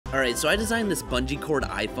Alright, so I designed this bungee cord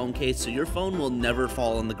iPhone case so your phone will never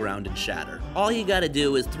fall on the ground and shatter. All you gotta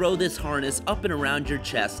do is throw this harness up and around your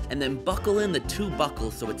chest and then buckle in the 2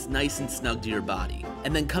 buckles so it's nice and snug to your body.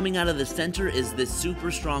 And then coming out of the center is this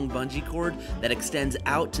super strong bungee cord that extends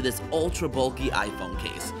out to this ultra bulky iPhone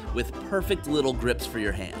case with perfect little grips for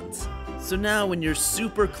your hands. So now when you're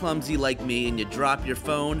super clumsy like me and you drop your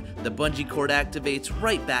phone, the bungee cord activates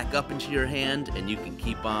right back up into your hand and you can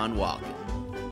keep on walking.